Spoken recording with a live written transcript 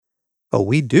Oh,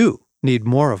 we do need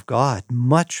more of God,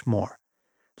 much more.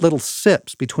 Little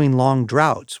sips between long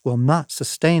droughts will not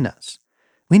sustain us.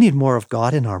 We need more of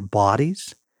God in our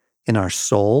bodies, in our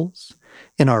souls,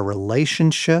 in our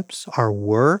relationships, our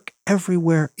work,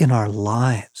 everywhere in our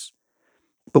lives.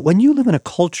 But when you live in a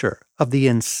culture of the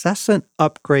incessant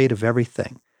upgrade of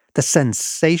everything, the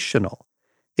sensational,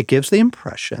 it gives the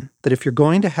impression that if you're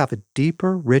going to have a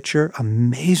deeper, richer,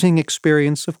 amazing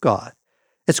experience of God,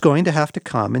 it's going to have to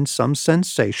come in some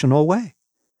sensational way.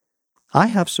 I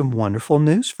have some wonderful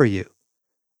news for you.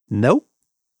 Nope,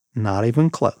 not even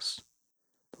close.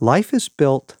 Life is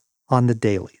built on the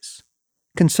dailies.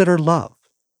 Consider love,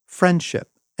 friendship,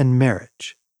 and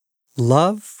marriage.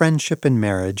 Love, friendship, and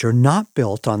marriage are not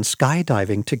built on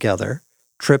skydiving together,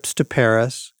 trips to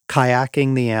Paris,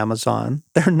 kayaking the Amazon.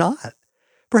 They're not.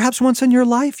 Perhaps once in your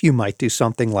life you might do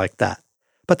something like that.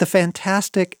 But the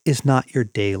fantastic is not your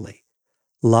daily.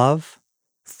 Love,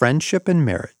 friendship, and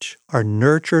marriage are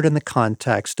nurtured in the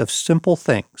context of simple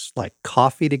things like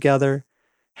coffee together,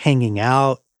 hanging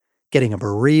out, getting a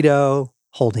burrito,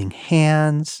 holding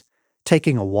hands,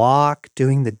 taking a walk,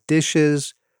 doing the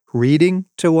dishes, reading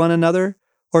to one another,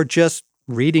 or just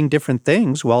reading different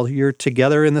things while you're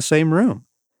together in the same room.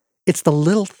 It's the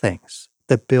little things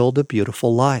that build a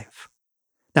beautiful life.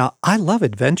 Now, I love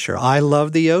adventure. I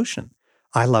love the ocean.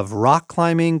 I love rock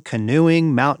climbing,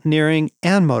 canoeing, mountaineering,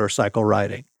 and motorcycle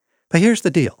riding. But here's the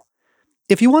deal.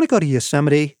 If you want to go to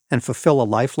Yosemite and fulfill a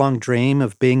lifelong dream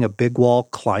of being a big wall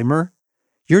climber,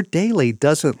 your daily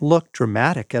doesn't look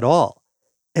dramatic at all.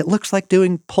 It looks like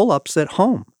doing pull-ups at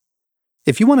home.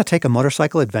 If you want to take a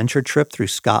motorcycle adventure trip through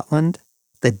Scotland,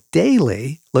 the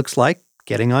daily looks like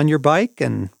getting on your bike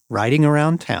and riding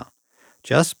around town.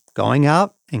 Just going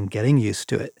out and getting used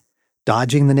to it.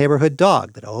 Dodging the neighborhood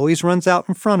dog that always runs out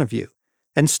in front of you,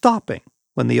 and stopping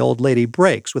when the old lady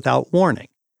brakes without warning.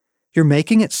 You're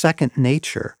making it second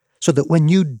nature so that when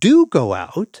you do go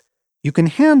out, you can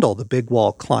handle the big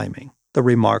wall climbing, the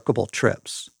remarkable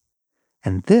trips.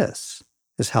 And this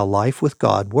is how life with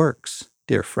God works,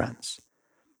 dear friends.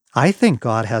 I think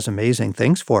God has amazing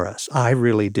things for us. I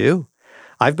really do.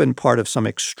 I've been part of some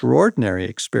extraordinary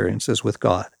experiences with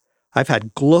God. I've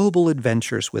had global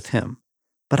adventures with Him.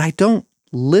 But I don't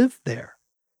live there.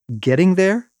 Getting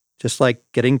there, just like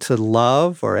getting to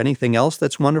love or anything else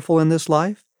that's wonderful in this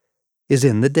life, is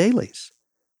in the dailies.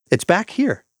 It's back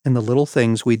here in the little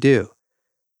things we do.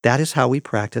 That is how we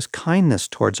practice kindness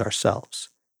towards ourselves,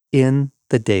 in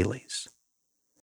the dailies.